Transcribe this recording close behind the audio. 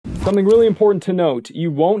Something really important to note,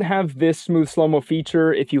 you won't have this smooth slow-mo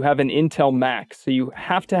feature if you have an Intel Mac. So you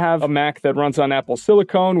have to have a Mac that runs on Apple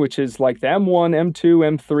Silicon, which is like the M1,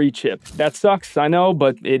 M2, M3 chip. That sucks, I know,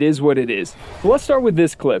 but it is what it is. So let's start with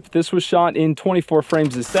this clip. This was shot in 24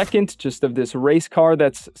 frames a second, just of this race car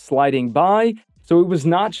that's sliding by. So it was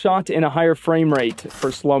not shot in a higher frame rate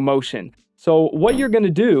for slow motion. So what you're going to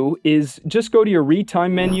do is just go to your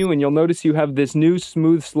retime menu, and you'll notice you have this new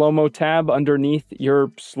smooth slow-mo tab underneath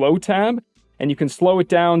your slow tab, and you can slow it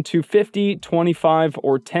down to 50, 25,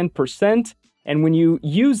 or 10%. And when you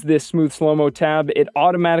use this smooth slow-mo tab, it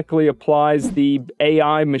automatically applies the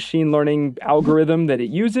AI machine learning algorithm that it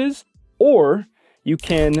uses, or you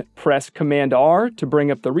can press Command R to bring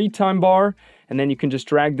up the retime bar, and then you can just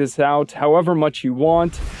drag this out however much you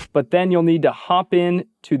want. But then you'll need to hop in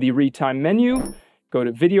to the retime menu, go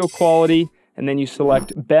to video quality, and then you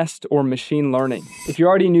select best or machine learning. If you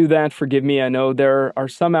already knew that, forgive me. I know there are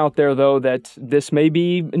some out there though that this may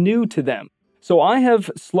be new to them. So I have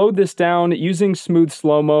slowed this down using smooth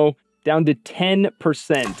slow-mo down to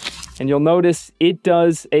 10%. And you'll notice it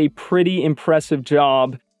does a pretty impressive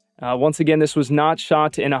job. Once again, this was not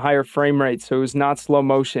shot in a higher frame rate, so it was not slow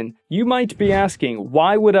motion. You might be asking,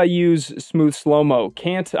 why would I use smooth slow-mo?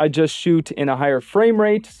 Can't I just shoot in a higher frame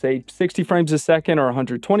rate, say 60 frames a second or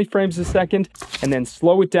 120 frames a second, and then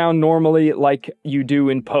slow it down normally like you do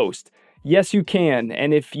in post? Yes, you can,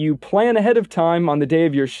 and if you plan ahead of time on the day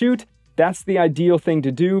of your shoot, that's the ideal thing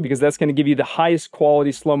to do because that's going to give you the highest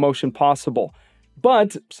quality slow motion possible.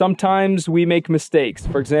 But sometimes we make mistakes.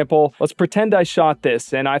 For example, let's pretend I shot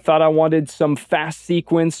this and I thought I wanted some fast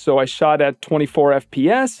sequence, so I shot at 24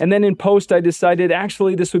 FPS. And then in post, I decided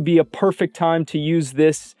actually this would be a perfect time to use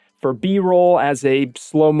this for B-roll as a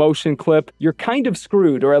slow motion clip. You're kind of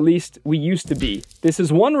screwed, or at least we used to be. This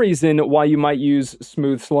is one reason why you might use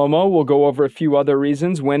smooth slow-mo. We'll go over a few other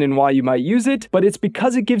reasons when and why you might use it, but it's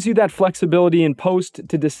because it gives you that flexibility in post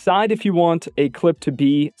to decide if you want a clip to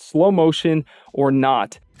be slow motion or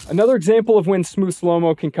not. Another example of when smooth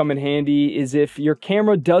slow-mo can come in handy is if your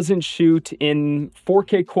camera doesn't shoot in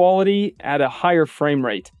 4K quality at a higher frame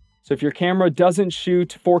rate. So if your camera doesn't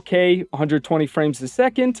shoot 4K 120 frames a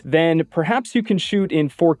second, then perhaps you can shoot in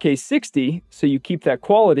 4K 60, so you keep that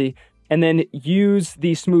quality, and then use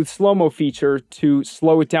the smooth slow-mo feature to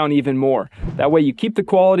slow it down even more. That way you keep the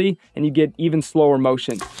quality and you get even slower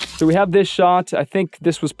motion. So we have this shot. I think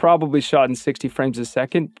this was probably shot in 60 frames a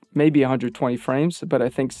second, maybe 120 frames, but I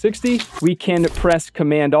think 60. We can press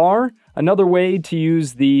Command R. Another way to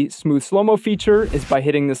use the smooth slow-mo feature is by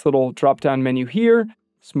hitting this little drop-down menu here.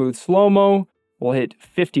 Smooth slow-mo, we'll hit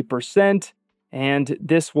 50%, and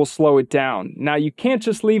this will slow it down. Now, you can't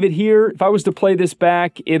just leave it here. If I was to play this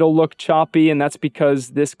back, it'll look choppy, and that's because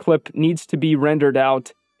this clip needs to be rendered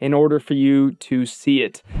out in order for you to see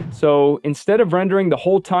it. So instead of rendering the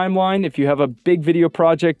whole timeline, if you have a big video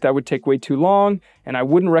project, that would take way too long, and I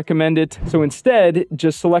wouldn't recommend it. So instead,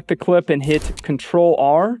 just select the clip and hit Control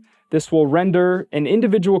R. This will render an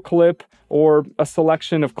individual clip or a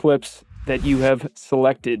selection of clips that you have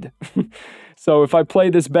selected. So if I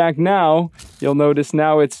play this back now, you'll notice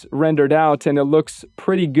now it's rendered out and it looks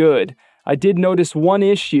pretty good. I did notice one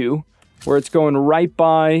issue where it's going right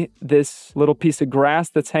by this little piece of grass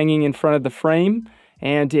that's hanging in front of the frame,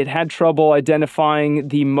 and it had trouble identifying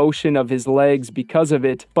the motion of his legs because of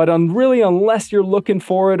it. But really, unless you're looking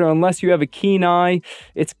for it or unless you have a keen eye,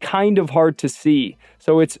 it's kind of hard to see.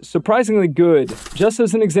 So it's surprisingly good. Just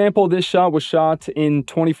as an example, this shot was shot in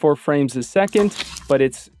 24 frames a second, but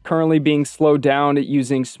it's currently being slowed down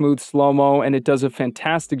using smooth slow-mo, and it does a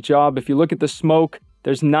fantastic job. If you look at the smoke,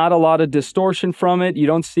 there's not a lot of distortion from it. You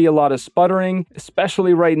don't see a lot of sputtering,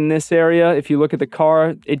 especially right in this area. If you look at the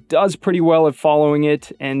car, it does pretty well at following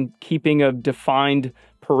it and keeping a defined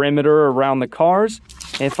perimeter around the cars.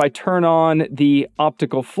 And if I turn on the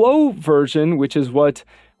optical flow version, which is what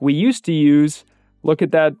we used to use, look at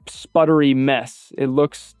that sputtery mess. It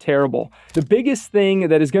looks terrible. The biggest thing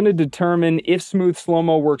that is going to determine if smooth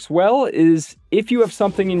slow-mo works well is if you have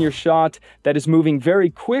something in your shot that is moving very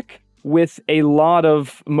quick with a lot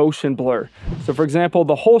of motion blur. So for example,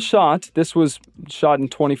 the whole shot, this was shot in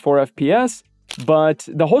 24 FPS, but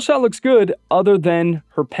the whole shot looks good other than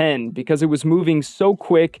her pen because it was moving so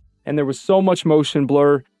quick and there was so much motion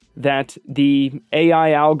blur. that the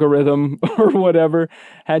AI algorithm or whatever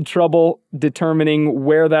had trouble determining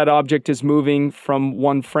where that object is moving from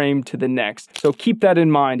one frame to the next. So keep that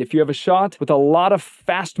in mind. If you have a shot with a lot of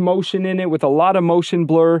fast motion in it, with a lot of motion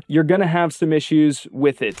blur, you're gonna have some issues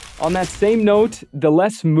with it. On that same note, the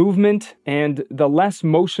less movement and the less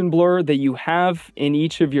motion blur that you have in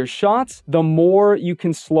each of your shots, the more you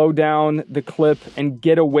can slow down the clip and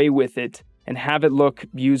get away with it and have it look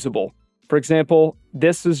usable. For example,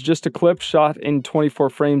 this is just a clip shot in 24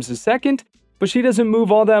 frames a second, but she doesn't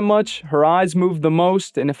move all that much. Her eyes move the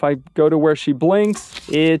most, and if I go to where she blinks,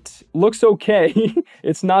 it looks okay.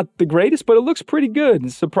 It's not the greatest, but it looks pretty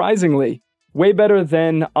good, surprisingly. Way better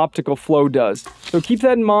than optical flow does. So keep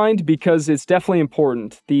that in mind because it's definitely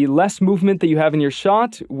important. The less movement that you have in your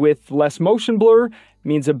shot with less motion blur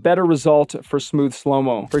means a better result for smooth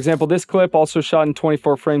slow-mo. For example, this clip also shot in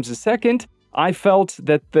 24 frames a second. I felt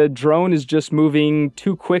that the drone is just moving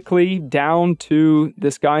too quickly down to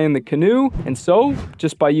this guy in the canoe. And so,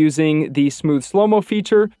 just by using the smooth slow-mo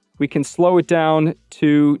feature, we can slow it down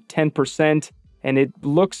to 10%. And it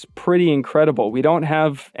looks pretty incredible. We don't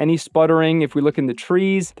have any sputtering. If we look in the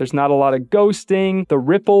trees, there's not a lot of ghosting. The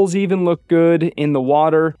ripples even look good in the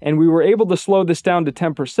water. And we were able to slow this down to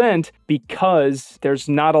 10% because there's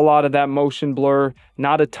not a lot of that motion blur,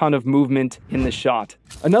 not a ton of movement in the shot.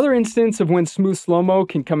 Another instance of when smooth slow-mo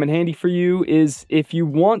can come in handy for you is if you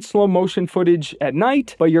want slow motion footage at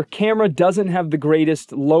night, but your camera doesn't have the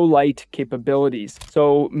greatest low light capabilities.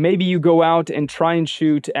 So maybe you go out and try and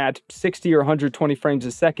shoot at 60 or 120 frames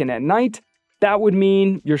a second at night. That would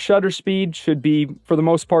mean your shutter speed should be, for the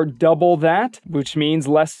most part, double that, which means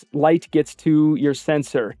less light gets to your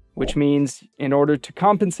sensor, which means in order to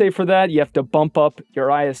compensate for that, you have to bump up your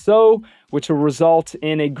ISO, which will result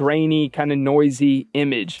in a grainy, kind of noisy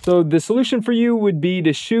image. So the solution for you would be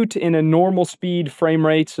to shoot in a normal speed frame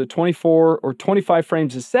rate, so 24 or 25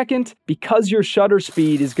 frames a second, because your shutter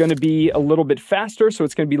speed is gonna be a little bit faster, so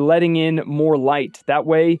it's gonna be letting in more light. That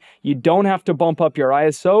way, you don't have to bump up your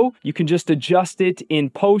ISO. You can just adjust it in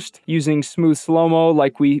post using smooth slow-mo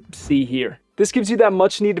like we see here. This gives you that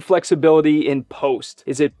much needed flexibility in post.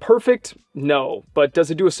 Is it perfect? No. But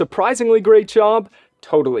does it do a surprisingly great job?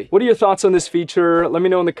 Totally. What are your thoughts on this feature? Let me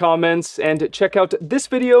know in the comments, and check out this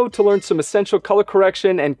video to learn some essential color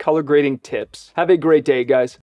correction and color grading tips. Have a great day, guys.